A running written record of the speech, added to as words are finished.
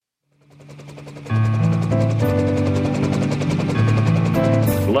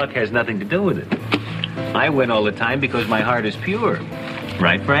luck has nothing to do with it. I win all the time because my heart is pure.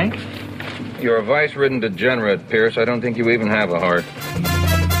 Right, Frank? You're a vice-ridden degenerate, Pierce. I don't think you even have a heart.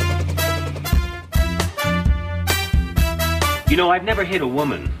 You know, I've never hit a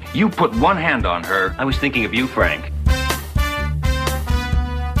woman. You put one hand on her. I was thinking of you, Frank.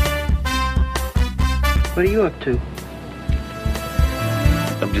 What are you up to?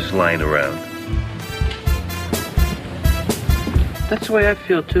 I'm just lying around. That's the way I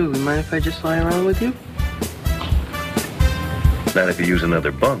feel, too. You mind if I just lie around with you? Not if you use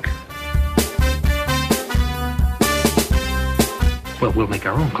another bunk. Well, we'll make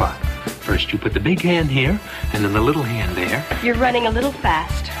our own clock. First, you put the big hand here, and then the little hand there. You're running a little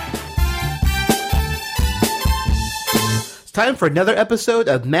fast. It's time for another episode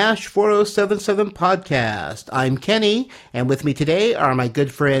of MASH 4077 Podcast. I'm Kenny, and with me today are my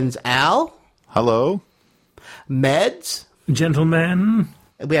good friends Al. Hello. Meds. Gentlemen.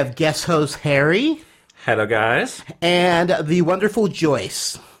 We have guest host Harry. Hello, guys. And the wonderful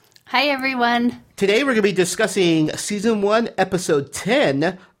Joyce. Hi, everyone. Today we're going to be discussing Season 1, Episode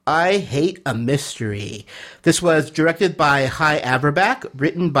 10, I Hate a Mystery. This was directed by Hy Averback,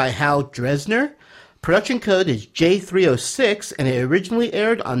 written by Hal Dresner. Production code is J306, and it originally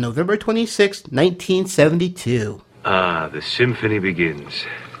aired on November 26, 1972. Ah, the symphony begins.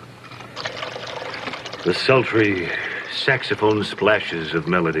 The sultry saxophone splashes of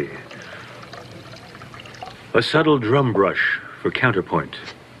melody. A subtle drum brush for counterpoint.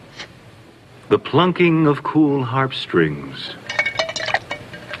 The plunking of cool harp strings.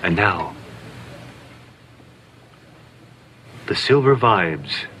 And now, the silver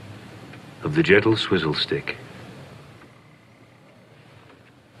vibes of the gentle swizzle stick.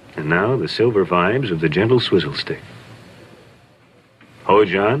 And now, the silver vibes of the gentle swizzle stick. Oh,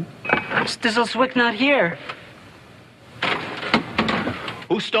 John? Stizzleswick not here.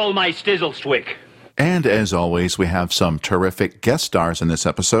 Who stole my Stizzleswick? And as always, we have some terrific guest stars in this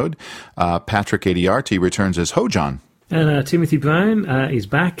episode. Patrick Adiarty returns as Ho-John. And Timothy Brown is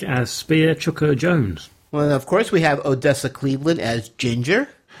back as Spear Chucker Jones. Well, of course, we have Odessa Cleveland as Ginger.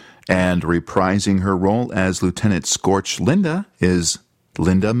 And reprising her role as Lieutenant Scorch Linda is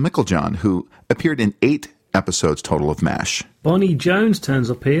Linda Micklejohn, who appeared in 8 episodes total of MASH. Bonnie Jones turns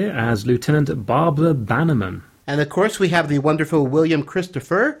up here as Lieutenant Barbara Bannerman. And of course, we have the wonderful William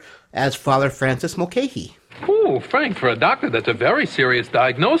Christopher as Father Francis Mulcahy. Ooh, Frank, for a doctor, that's a very serious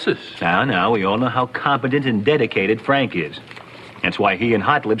diagnosis. Now, we all know how competent and dedicated Frank is. That's why he and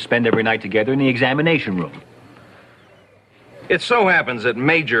Hot Lips spend every night together in the examination room. It so happens that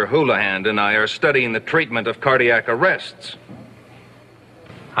Major Houlihan and I are studying the treatment of cardiac arrests.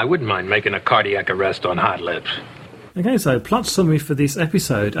 I wouldn't mind making a cardiac arrest on Hot Lips. Okay, so plot summary for this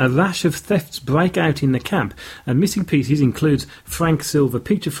episode. A rash of thefts break out in the camp, and missing pieces includes Frank's silver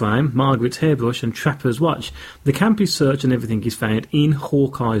picture frame, Margaret's hairbrush, and Trapper's watch. The camp is searched and everything is found in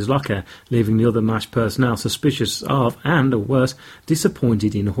Hawkeye's locker, leaving the other MASH personnel suspicious of, and, or worse,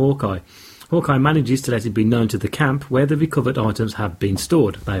 disappointed in Hawkeye. Hawkeye manages to let it be known to the camp where the recovered items have been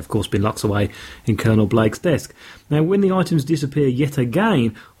stored. They have, of course, been locked away in Colonel Blake's desk. Now, when the items disappear yet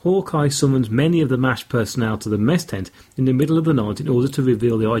again, Hawkeye summons many of the MASH personnel to the mess tent in the middle of the night in order to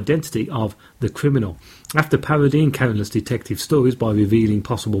reveal the identity of the criminal. After parodying countless detective stories by revealing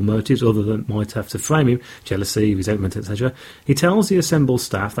possible motives other than might have to frame him, jealousy, resentment, etc., he tells the assembled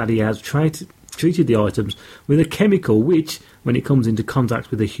staff that he has treated the items with a chemical which, when it comes into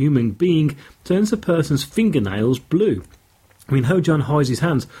contact with a human being, turns a person's fingernails blue. When Ho-John hides his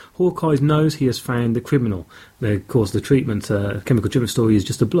hands, Hawkeye knows he has found the criminal. Of course, the chemical treatment story is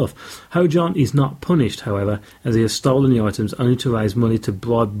just a bluff. Ho-John is not punished, however, as he has stolen the items only to raise money to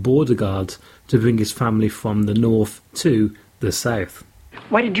bribe border guards to bring his family from the north to the south.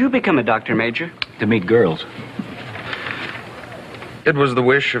 Why did you become a doctor, Major? To meet girls. It was the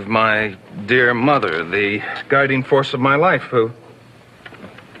wish of my dear mother, the guiding force of my life, who...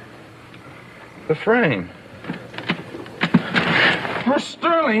 The frame. Her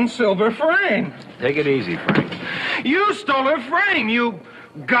sterling silver frame. Take it easy, Frank. You stole her frame, you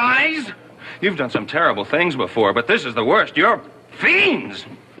guys. You've done some terrible things before, but this is the worst. You're fiends.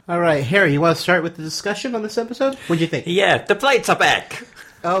 All right, Harry, you want to start with the discussion on this episode? What do you think? Yeah, the plates are back.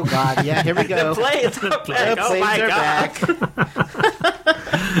 Oh, God, yeah, here we go. The plates are back. The Oh, my plates are God.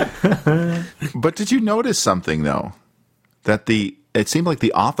 back. But did you notice something, though? That it seemed like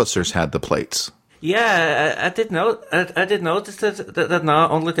the officers had the plates. Yeah, I did notice that now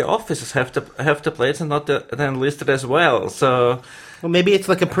only the officers have the plates and not the enlisted as well. So, Well, maybe it's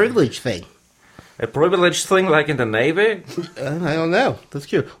like a privilege thing. a privileged thing like in the Navy. I don't know. That's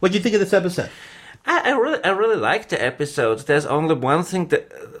true. What do you think of this episode? I really like the episodes. There's only one thing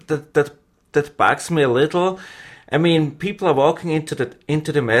that bugs me a little. I mean, people are walking into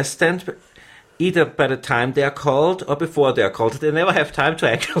the mess tent either by the time they are called or before they are called. They never have time to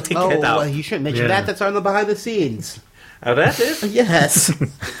actually get out. Well, you shouldn't mention that. That's on the behind the scenes. Oh, that is? Yes.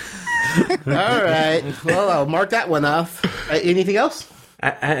 All right. Well, I'll mark that one off. Anything else?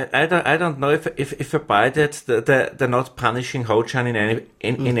 I don't know if I buy that they're not punishing Ho-chan in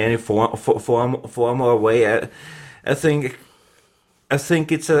any form or way. I think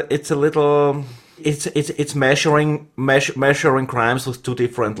it's a little it's measuring crimes with two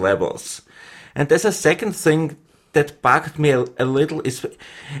different levels. And there's a second thing that bugged me a little,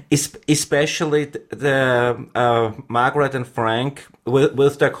 especially the Margaret and Frank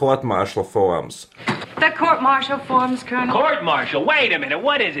with their court-martial forms. The court-martial forms, Colonel. Court-martial? Wait a minute.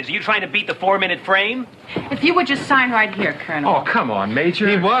 What is this? Are you trying to beat the 4-minute frame? If you would just sign right here, Colonel. Oh, come on, Major.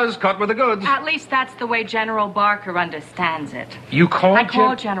 He was caught with the goods. At least that's the way General Barker understands it. You called I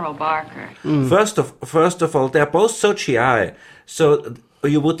called General Barker. First of all, they're both so GI, so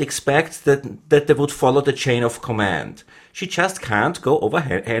you would expect that they would follow the chain of command. She just can't go over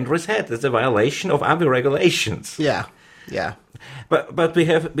Henry's head. That's a violation of Army regulations. Yeah. But we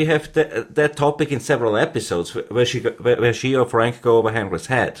have that topic in several episodes where she or Frank go over Henry's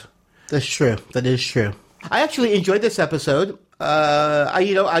head. That's true. That is true. I actually enjoyed this episode.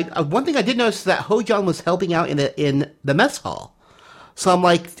 One thing I did notice is that Ho-chan was helping out in the mess hall. So I'm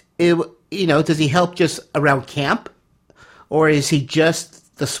like, does he help just around camp, or is he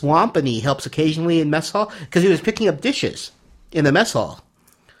just the swamp and he helps occasionally in mess hall? Because he was picking up dishes in the mess hall,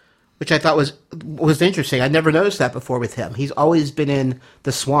 which I thought was interesting. I never noticed that before with him. He's always been in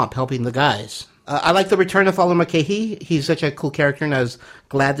the swamp helping the guys. I like the return of Father McCahey. He's such a cool character, and I was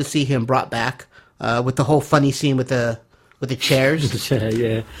glad to see him brought back with the whole funny scene with the chairs. The chair,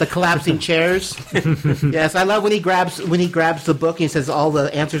 yeah. The collapsing chairs. Yes, I love when he grabs the book and he says all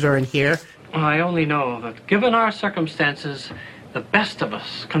the answers are in here. Well, I only know that given our circumstances, the best of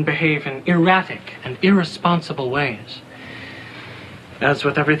us can behave in erratic and irresponsible ways. As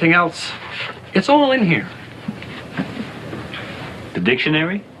with everything else, it's all in here. The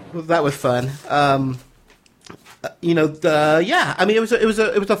dictionary? Well, that was fun. It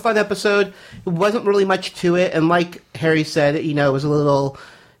was a fun episode. It wasn't really much to it, and like Harry said, it was a little,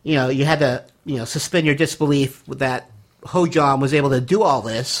 you had to, suspend your disbelief that Ho-chan was able to do all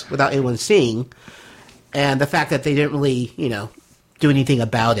this without anyone seeing, and the fact that they didn't really, do anything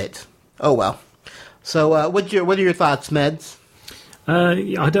about it. Oh well. So, what are your thoughts, Meds?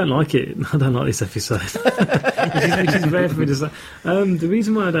 I don't like it. I don't like this episode. which is rare for me to say. The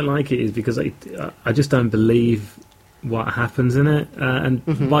reason why I don't like it is because I just don't believe what happens in it.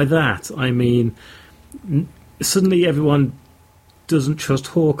 And by that, I mean, suddenly everyone doesn't trust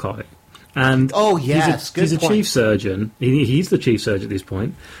Hawkeye. And oh, yes, he's a chief surgeon. He's the chief surgeon at this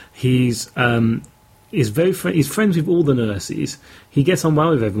point. He's he's friends with all the nurses. He gets on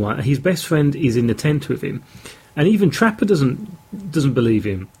well with everyone. His best friend is in the tent with him. And even Trapper doesn't believe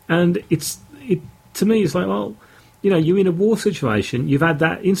him. And to me, it's like, well, you're in a war situation. You've had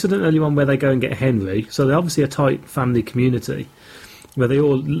that incident earlier on where they go and get Henry. So they're obviously a tight family community where they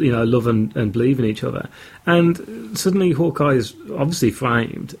all, love and believe in each other. And suddenly Hawkeye is obviously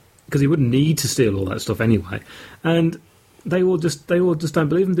framed because he wouldn't need to steal all that stuff anyway. And they all just don't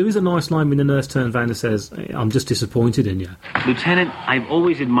believe him. There is a nice line when the nurse turns around and says, "I'm just disappointed in you." Lieutenant, I've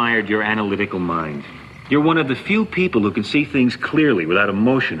always admired your analytical mind. You're one of the few people who can see things clearly without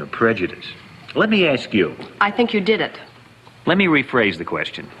emotion or prejudice. Let me ask you. I think you did it. Let me rephrase the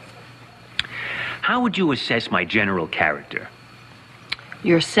question. How would you assess my general character?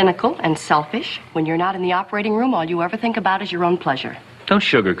 You're cynical and selfish. When you're not in the operating room, all you ever think about is your own pleasure. Don't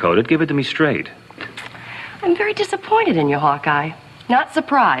sugarcoat it. Give it to me straight. I'm very disappointed in you, Hawkeye. Not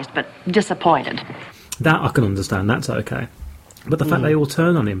surprised, but disappointed. That I can understand. That's okay. But the fact they all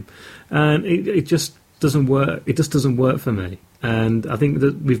turn on him, and it just doesn't work. It just doesn't work for me. And I think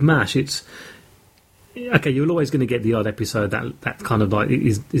that with MASH, it's okay. You're always going to get the odd episode that kind of like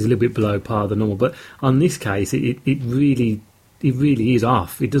is a little bit below par of the normal. But on this case, it really is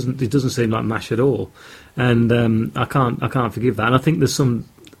off. It doesn't seem like MASH at all. And I can't forgive that. And I think there's some.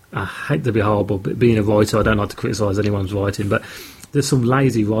 I hate to be horrible, but being a writer, I don't like to criticise anyone's writing, but there's some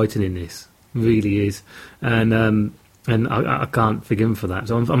lazy writing in this. Really is. And I can't forgive him for that.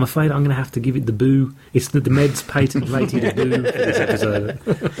 So I'm afraid I'm going to have to give it the boo. It's the Meds patent rated boo for this episode.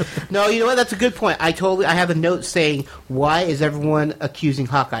 No, you know what? That's a good point. I have a note saying, why is everyone accusing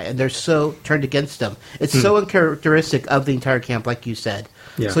Hawkeye? And they're so turned against him. It's so uncharacteristic of the entire camp, like you said.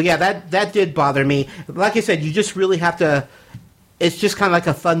 Yeah. So, yeah, that did bother me. Like I said, you just really have to it's just kind of like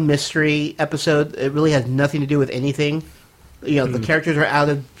a fun mystery episode. It really has nothing to do with anything. The characters are out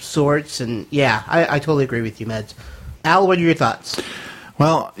of sorts, and yeah, I totally agree with you, Meds. Al, what are your thoughts?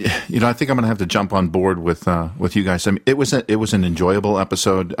 Well, I think I'm going to have to jump on board with you guys. I mean, it was an enjoyable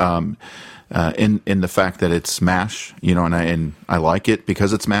episode in the fact that it's MASH, and I like it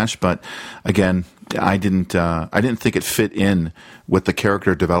because it's MASH. But again, I didn't think it fit in with the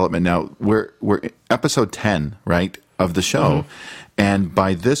character development. Now we're episode 10, right, of the show. And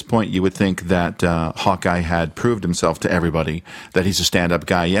by this point, you would think that Hawkeye had proved himself to everybody, that he's a stand-up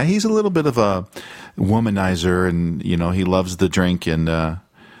guy. Yeah, he's a little bit of a womanizer, and, he loves the drink and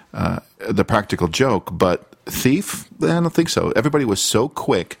the practical joke. But thief? I don't think so. Everybody was so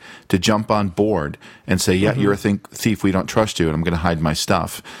quick to jump on board and say, yeah, you're a thief, we don't trust you, and I'm going to hide my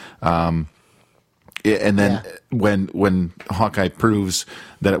stuff. And then when Hawkeye proves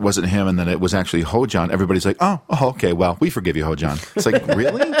that it wasn't him and that it was actually Ho-Jon, everybody's like, oh, okay, well, we forgive you, Ho-Jon. It's like,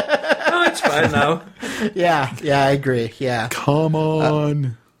 really? No, it's fine now. Yeah, I agree. Yeah. Come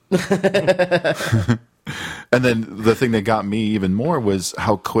on. And then the thing that got me even more was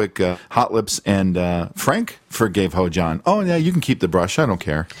how quick Hot Lips and Frank forgave Ho-Jon. Oh, yeah, you can keep the brush. I don't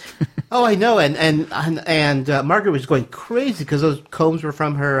care. Oh, I know. And Margaret was going crazy because those combs were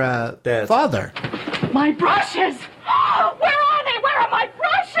from her father. My brushes! Where are they? Where are my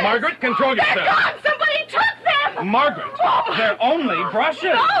brushes? Margaret, control yourself. They're gone! Somebody took them! Margaret, they're only brushes.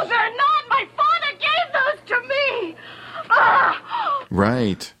 No, they're not! My father gave those to me!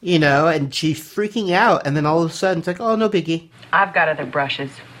 Right. And she's freaking out, and then all of a sudden it's like, oh, no biggie. I've got other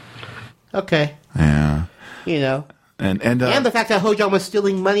brushes. Okay. Yeah. And the fact that Ho-Jon was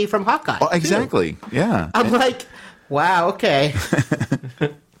stealing money from Hawkeye. Oh, exactly. Too. Yeah. I'm like, wow, okay.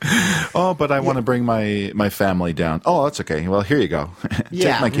 Oh, but I want to bring my family down. Oh, that's okay. Well, here you go.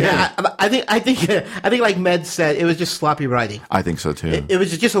 Yeah, Take my kid. Yeah. I think, like Med said, it was just sloppy writing. I think so too. It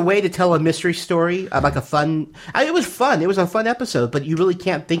was just a way to tell a mystery story, like a fun. It was fun. It was a fun episode, but you really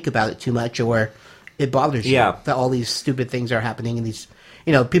can't think about it too much, or it bothers you that all these stupid things are happening, and these,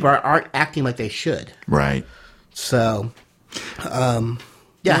 people aren't acting like they should. Right. So,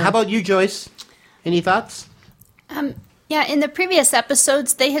 yeah. How about you, Joyce? Any thoughts? Yeah, in the previous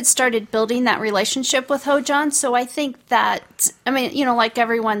episodes, they had started building that relationship with Ho-Jon, so I think that, like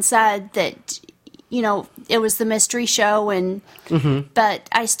everyone said, that, it was the mystery show, and but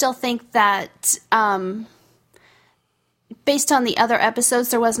I still think that based on the other episodes,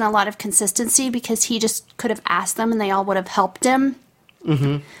 there wasn't a lot of consistency because he just could have asked them and they all would have helped him.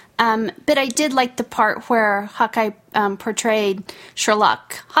 But I did like the part where Hawkeye portrayed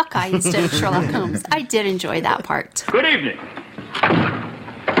Hawkeye instead of Sherlock Holmes. I did enjoy that part. Good evening.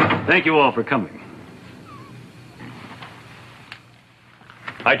 Thank you all for coming.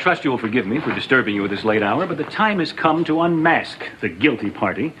 I trust you will forgive me for disturbing you at this late hour, but the time has come to unmask the guilty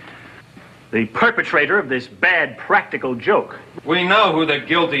party, the perpetrator of this bad practical joke. We know who the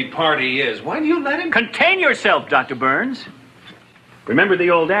guilty party is. Why do you let him... Contain yourself, Dr. Burns. Remember the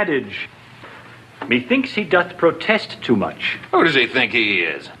old adage, methinks he doth protest too much. Who does he think he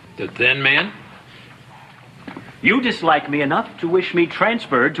is? The thin man? You dislike me enough to wish me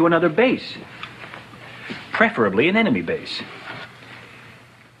transferred to another base, preferably an enemy base.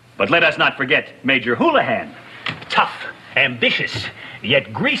 But let us not forget Major Houlihan. Tough, ambitious,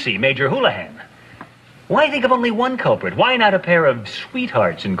 yet greasy Major Houlihan. Why think of only one culprit? Why not a pair of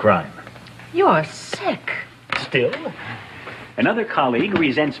sweethearts in crime? You're sick. Still, another colleague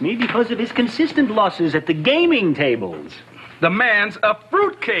resents me because of his consistent losses at the gaming tables. The man's a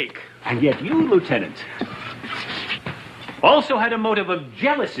fruitcake. And yet you, Lieutenant, also had a motive of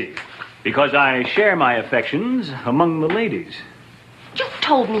jealousy because I share my affections among the ladies. You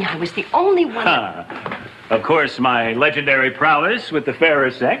told me I was the only one. Of course, my legendary prowess with the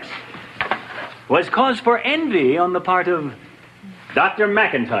fairer sex was cause for envy on the part of Dr.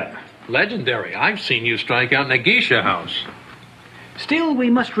 McIntyre. Legendary. I've seen you strike out in a geisha house. Still, we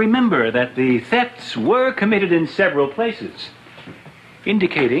must remember that the thefts were committed in several places,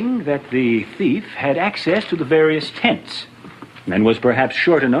 indicating that the thief had access to the various tents and was perhaps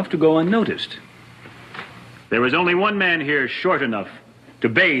short enough to go unnoticed. There was only one man here short enough to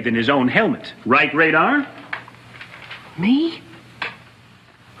bathe in his own helmet. Right, Radar? Me?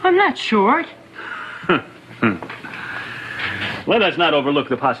 I'm not short. Let us not overlook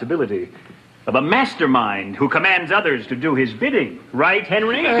the possibility of a mastermind who commands others to do his bidding. Right,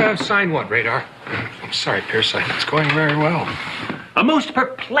 Henry? Sign what, Radar? I'm sorry, Pierce. It's going very well. A most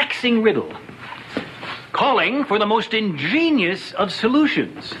perplexing riddle, calling for the most ingenious of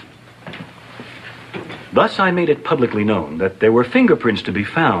solutions. Thus, I made it publicly known that there were fingerprints to be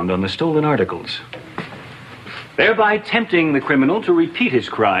found on the stolen articles. thereby tempting the criminal to repeat his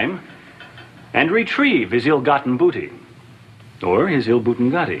crime and retrieve his ill-gotten booty, or his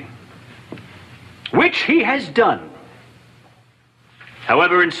ill-butungati, which he has done.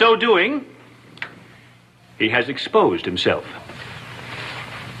 However, in so doing, he has exposed himself.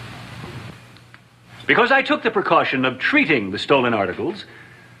 Because I took the precaution of treating the stolen articles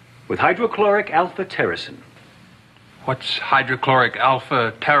with hydrochloric alpha-terracin. What's hydrochloric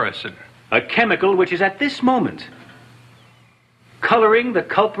alpha-terracin? A chemical which is at this moment coloring the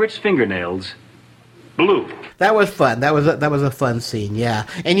culprit's fingernails blue. That was fun. That was a fun scene, yeah.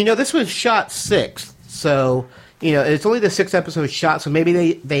 And this was shot 6th, so it's only the 6th episode shot, so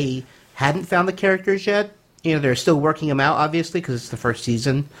maybe they hadn't found the characters yet. They're still working them out, obviously, because it's the first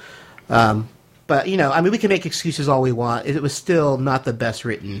season. But, we can make excuses all we want. It was still not the best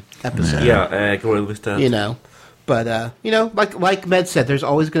written episode. Yeah, I agree with that. But, like Med said, there's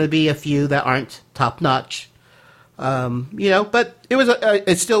always going to be a few that aren't top-notch. But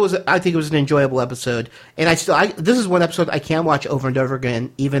it still was, I think it was an enjoyable episode. And this is one episode I can watch over and over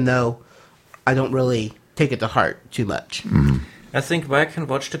again, even though I don't really take it to heart too much. Mm-hmm. I think why I can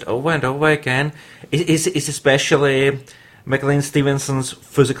watch it over and over again is especially McLean Stevenson's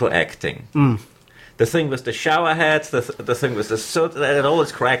physical acting. The thing with the shower heads, the thing with the soot, it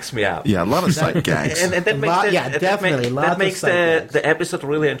always cracks me up. Yeah, a lot of sight gags. And that makes that makes the episode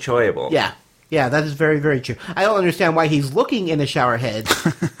really enjoyable. Yeah, that is very, very true. I don't understand why he's looking in the shower heads,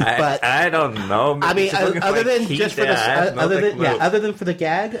 but I don't know. I mean, other than for the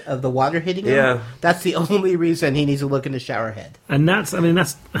gag of the water hitting him, that's the only reason he needs to look in the shower head. And that's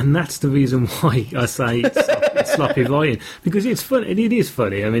the reason why I say it's sloppy writing, because it's fun. And it is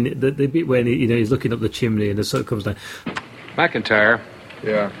funny. I mean, the bit when he's looking up the chimney and the soot comes down. McIntyre.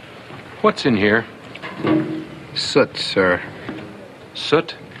 Yeah. What's in here? Soot, sir.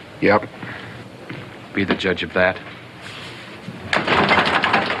 Soot? Yep. Be the judge of that.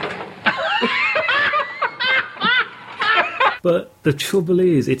 But the trouble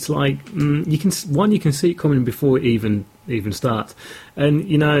is, it's like you can see it coming before it even starts, and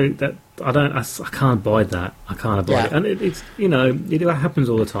that I can't abide that. I can't abide it, and it's it happens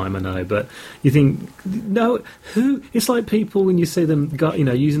all the time. I know, but you think it's like people when you see them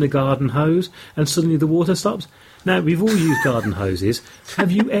using a garden hose and suddenly the water stops. Now, we've all used garden hoses.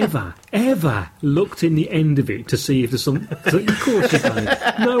 Have you ever looked in the end of it to see if there's some... Of course you don't.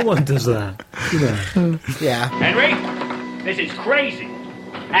 No one does that. Yeah. Henry, this is crazy.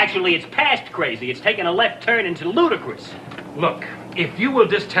 Actually, it's past crazy. It's taken a left turn into ludicrous. Look, if you will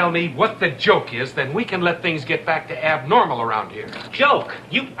just tell me what the joke is, then we can let things get back to abnormal around here. Joke?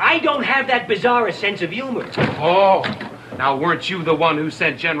 I don't have that bizarre sense of humor. Oh... Now, weren't you the one who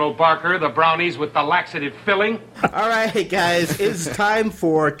sent General Barker the brownies with the laxative filling? All right, guys, it's time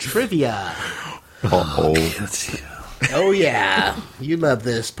for trivia. Oh, yeah. You love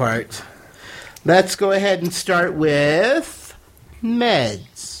this part. Let's go ahead and start with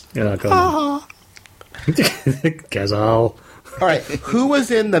Meds. Yeah, go on. Gazal. All right, who was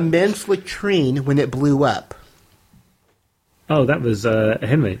in the men's latrine when it blew up? Oh, that was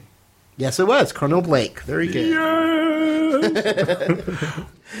Henry. Yes, it was. Colonel Blake. Very good. Yes!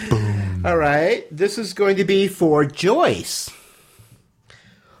 All right. This is going to be for Joyce.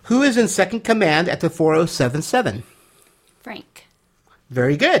 Who is in second command at the 4077? Frank.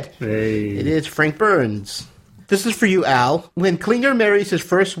 Very good. Hey. It is Frank Burns. This is for you, Al. When Klinger marries his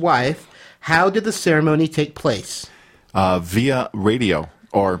first wife, how did the ceremony take place? Via radio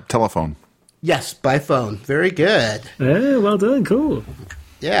or telephone. Yes, by phone. Very good. Yeah, well done. Cool.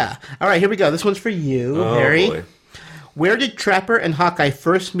 Yeah. All right, here we go. This one's for you, Harry. Boy. Where did Trapper and Hawkeye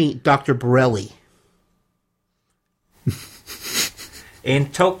first meet Dr. Borelli? In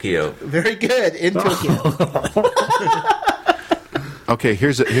Tokyo. Very good. In Tokyo. Okay,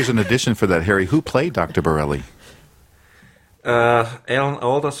 here's an addition for that, Harry. Who played Dr. Borelli? Alan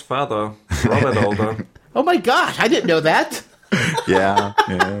Alda's father, Robert Alda. Oh my gosh, I didn't know that. Yeah.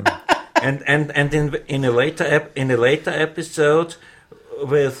 And in a later episode,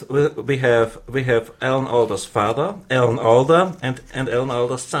 we have Alan Alda's father, Alan Alda, and Alan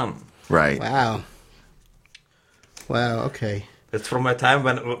Alda's son. Right. Wow. Okay. It's from my time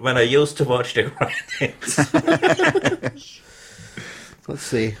when I used to watch the writings. Let's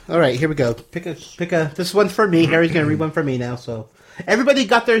see. All right, here we go. Pick a. This one's for me. Harry's going to read one for me now. So everybody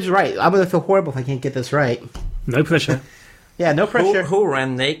got theirs right. I'm going to feel horrible if I can't get this right. No pressure. Yeah, no pressure. Who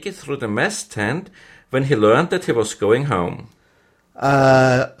ran naked through the mess tent when he learned that he was going home?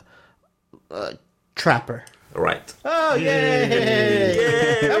 Trapper. Right. Oh,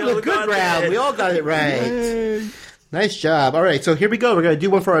 yay! That was a good round. We all got it right. Yay. Nice job. All right, so here we go. We're going to do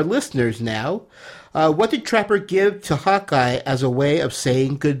one for our listeners now. What did Trapper give to Hawkeye as a way of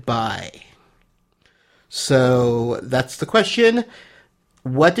saying goodbye? So that's the question.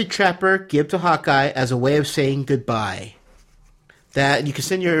 What did Trapper give to Hawkeye as a way of saying goodbye? That you can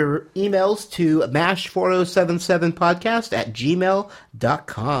send your emails to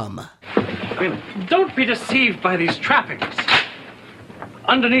mash4077podcast@gmail.com. Don't be deceived by these trappings.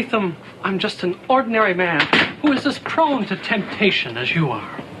 Underneath them, I'm just an ordinary man who is as prone to temptation as you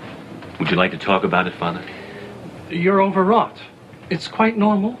are. Would you like to talk about it, Father? You're overwrought. It's quite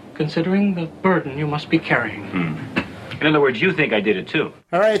normal, considering the burden you must be carrying. In other words, you think I did it too.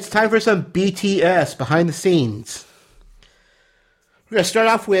 All right, it's time for some BTS, behind the scenes. We're going to start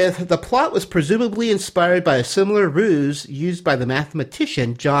off with, the plot was presumably inspired by a similar ruse used by the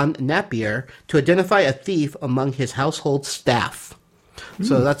mathematician John Napier to identify a thief among his household staff.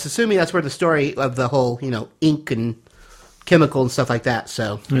 So that's assuming that's where the story of the whole, ink and chemical and stuff like that.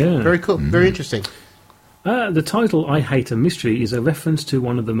 So, very cool, very interesting. The title, I Hate a Mystery, is a reference to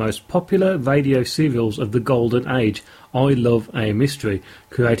one of the most popular radio serials of the Golden Age, I Love a Mystery,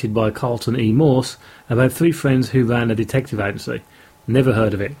 created by Carlton E. Morse, about three friends who ran a detective agency. Never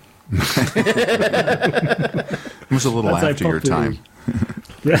heard of it. It was a little after your time.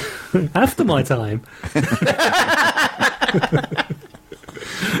 Yeah, after my time.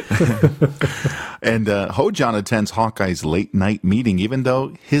 And Ho-Jon attends Hawkeye's late-night meeting, even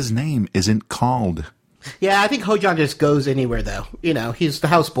though his name isn't called. Yeah, I think Ho-Jon just goes anywhere, though. He's the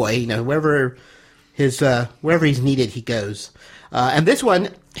houseboy. Wherever he's needed, he goes. And this one,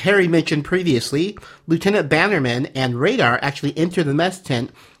 Harry mentioned previously, Lieutenant Bannerman and Radar actually enter the mess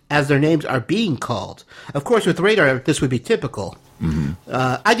tent as their names are being called. Of course, with Radar, this would be typical. Mm-hmm.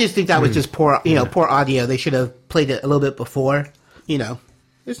 I just think that was just poor audio. They should have played it a little bit before.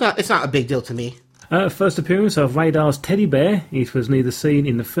 It's not a big deal to me. First appearance of Radar's teddy bear. It was neither seen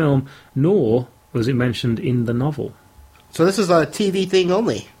in the film nor was it mentioned in the novel. So this is a TV thing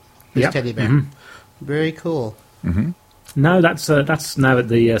only. This teddy bear. Mm-hmm. Very cool. Mm-hmm. No, that's now at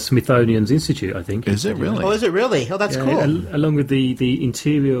the Smithsonian's Institute, I think. Is it really? Oh, is it really? Oh, that's cool. Along with the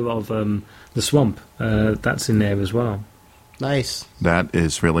interior of the swamp, that's in there as well. Nice. That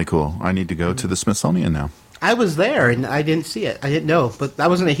is really cool. I need to go to the Smithsonian now. I was there, and I didn't see it. I didn't know, but I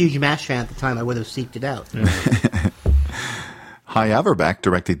wasn't a huge MASH fan at the time. I would have seeked it out. Yeah. Hy Averback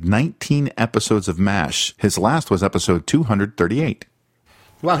directed 19 episodes of MASH. His last was episode 238.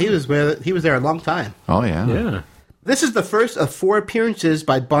 Wow, he was there a long time. Oh, yeah. Yeah. This is the first of 4 appearances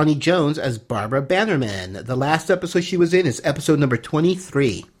by Bonnie Jones as Barbara Bannerman. The last episode she was in is episode number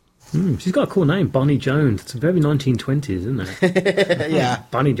 23. She's got a cool name, Bonnie Jones. It's very 1920s, isn't it? Yeah.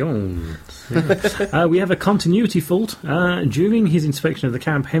 Bonnie Jones. Yeah. We have a continuity fault. During his inspection of the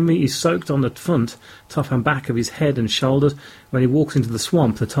camp, Henry is soaked on the front, top and back of his head and shoulders. When he walks into the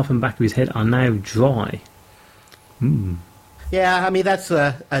swamp, the top and back of his head are now dry. Yeah, I mean, that's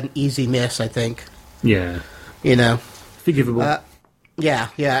an easy miss, I think. Yeah. Forgivable. Yeah.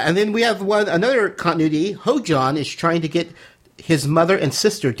 And then we have another continuity. Ho-Jon is trying to get his mother and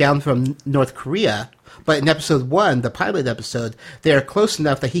sister down from North Korea, but in episode 1, the pilot episode, they are close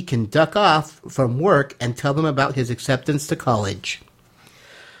enough that he can duck off from work and tell them about his acceptance to college.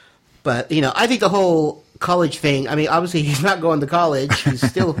 But, I think the whole college thing, I mean, obviously he's not going to college. He's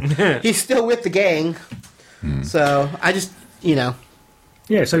still with the gang. So I just, Yeah,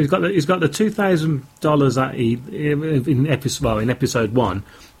 so he's got the $2,000 that in episode 1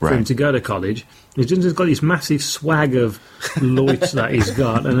 for him to go to college. He's just got this massive swag of loits that he's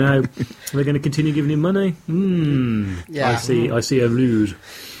got, and now they're going to continue giving him money. Yeah. I see a ruse.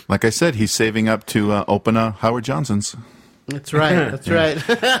 Like I said, he's saving up to open a Howard Johnson's. That's right.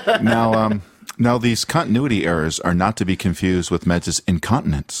 Now these continuity errors are not to be confused with Med's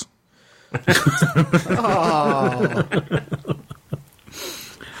incontinence. Oh.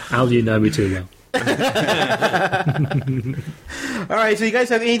 How do you know me too well? All right, so you guys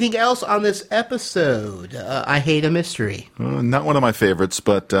have anything else on this episode? I Hate a Mystery. Not one of my favorites,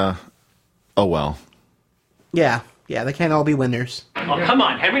 but oh well. Yeah, they can't all be winners. Oh, come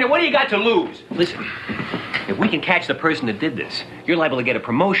on, Henry. Now, what do you got to lose? Listen, if we can catch the person that did this, you're liable to get a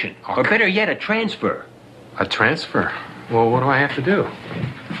promotion. Okay. Or better yet, a transfer. A transfer? Well, what do I have to do?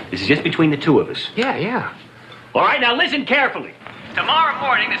 This is just between the two of us. Yeah. All right, now listen carefully. Tomorrow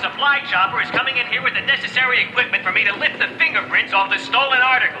morning, the supply chopper is coming in here with the necessary equipment for me to lift the fingerprints off the stolen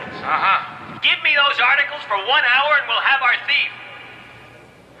articles. Uh-huh. Give me those articles for 1 hour and we'll have our thief.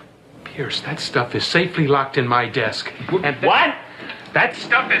 Pierce, that stuff is safely locked in my desk. What? That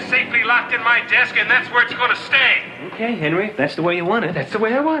stuff is safely locked in my desk, and that's where it's going to stay. Okay, Henry, if that's the way you want it. That's the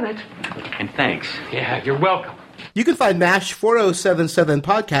way I want it. And thanks. Yeah, you're welcome. You can find MASH 4077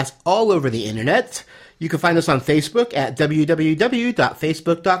 Podcast all over the internet. You can find us on Facebook at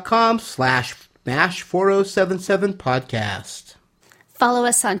www.facebook.com/MASH 4077 Podcast. Follow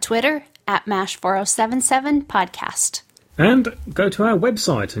us on Twitter at MASH 4077 Podcast. And go to our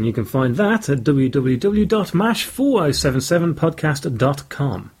website, and you can find that at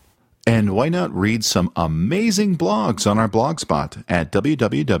www.mash4077podcast.com. And why not read some amazing blogs on our blogspot at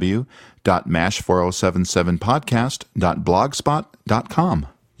www.mash4077podcast.blogspot.com.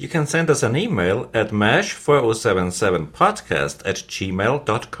 You can send us an email at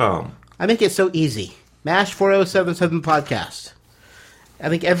mash4077podcast@gmail.com. I make it so easy. MASH 4077 Podcast. I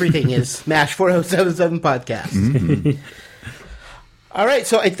think everything is MASH 4077 Podcast. Mm-hmm. All right,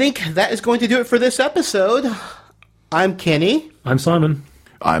 so I think that is going to do it for this episode. I'm Kenny. I'm Simon.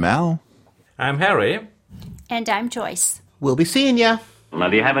 I'm Al. I'm Harry. And I'm Joyce. We'll be seeing ya. Now,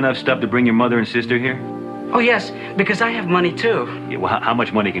 do you have enough stuff to bring your mother and sister here? Oh, yes, because I have money, too. Yeah, well, how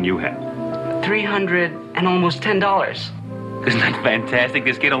much money can you have? $300 and almost $10. Isn't that fantastic?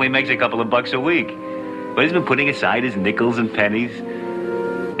 This kid only makes a couple of bucks a week. But he's been putting aside his nickels and pennies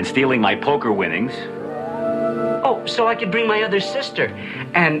and stealing my poker winnings. Oh, so I could bring my other sister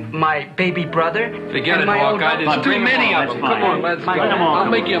and my baby brother. Forget and it, my Hawkeye. There's too many of them. Come on, let's go. I'll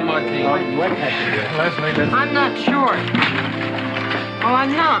make you a martini. I'm not sure. Oh,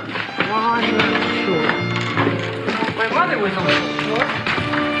 I'm not. Well, I'm not sure. My mother was a little short.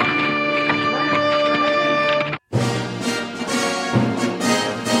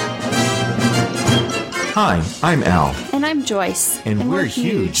 Hi, I'm Al. And I'm Joyce. And we're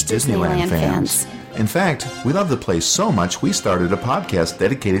huge Disneyland fans. In fact, we love the place so much we started a podcast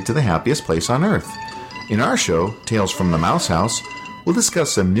dedicated to the happiest place on Earth. In our show, Tales from the Mouse House, we'll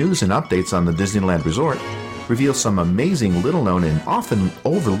discuss some news and updates on the Disneyland Resort, reveal some amazing little-known and often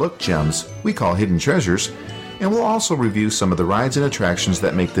overlooked gems we call hidden treasures, and we'll also review some of the rides and attractions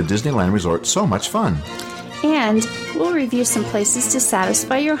that make the Disneyland Resort so much fun. And we'll review some places to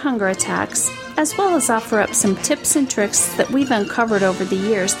satisfy your hunger attacks, as well as offer up some tips and tricks that we've uncovered over the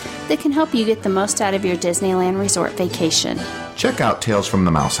years that can help you get the most out of your Disneyland Resort vacation. Check out Tales from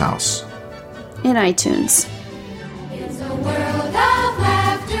the Mouse House in iTunes. It's a world of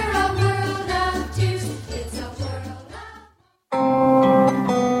laughter, a world of tears. It's a world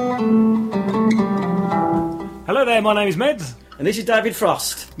of... Hello there, my name is Meds. And this is David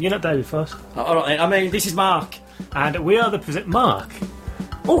Frost. You're not David Frost. All right, I mean, this is Mark. And we are the Mark.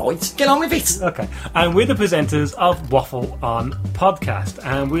 All right, get on with it. Okay. And we're the presenters of Waffle On Podcast.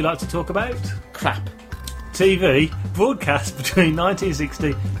 And we like to talk about... crap. TV broadcast between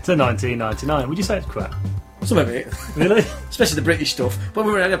 1960 to 1999. Would you say it's crap? Some of it. Really? Especially the British stuff. But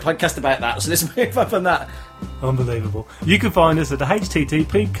we were having a podcast about that, so let's move up on that. Unbelievable. You can find us at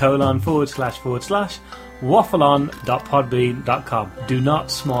http://waffleon.podbean.com. Do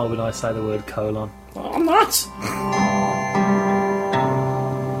not smile when I say the word colon. Oh, I'm not.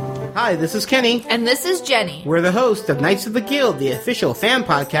 Hi, this is Kenny. And this is Jenny. We're the hosts of Knights of the Guild, the official fan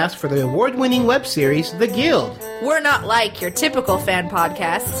podcast for the award-winning web series, The Guild. We're not like your typical fan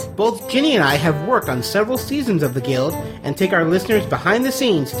podcasts. Both Jenny and I have worked on several seasons of The Guild and take our listeners behind the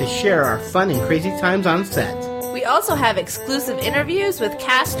scenes to share our fun and crazy times on set. We also have exclusive interviews with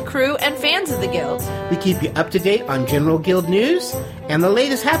cast, crew, and fans of the Guild. We keep you up to date on general Guild news and the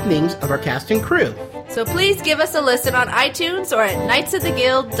latest happenings of our cast and crew. So please give us a listen on iTunes or at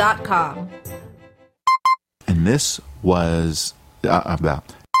knightsoftheguild.com. And this was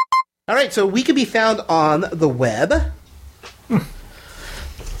about... All right, so we can be found on the web.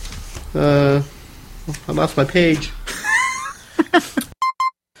 I lost my page.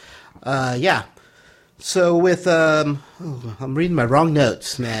 Yeah. So with, I'm reading my wrong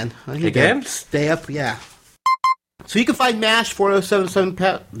notes, man. I need to stay up, yeah. So you can find MASH 4077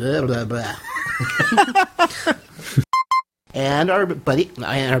 blah, blah, blah. and our buddy.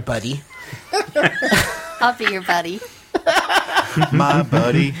 I'll be your buddy. My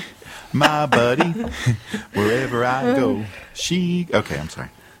buddy. Wherever I go, she... Okay, I'm sorry.